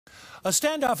A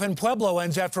standoff in Pueblo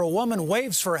ends after a woman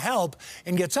waves for help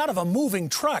and gets out of a moving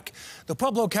truck. The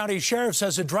Pueblo County Sheriff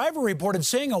says a driver reported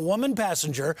seeing a woman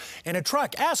passenger in a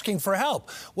truck asking for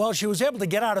help. Well, she was able to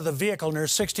get out of the vehicle near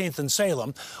 16th and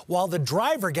Salem while the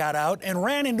driver got out and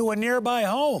ran into a nearby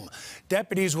home.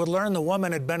 Deputies would learn the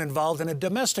woman had been involved in a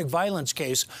domestic violence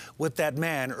case with that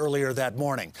man earlier that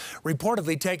morning.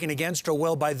 Reportedly taken against her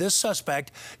will by this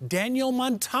suspect, Daniel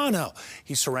Montano.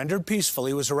 He surrendered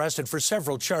peacefully, was arrested for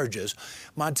several charges.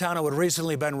 Montano had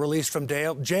recently been released from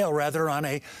jail on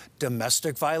a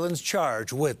domestic violence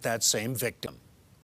charge with that same victim.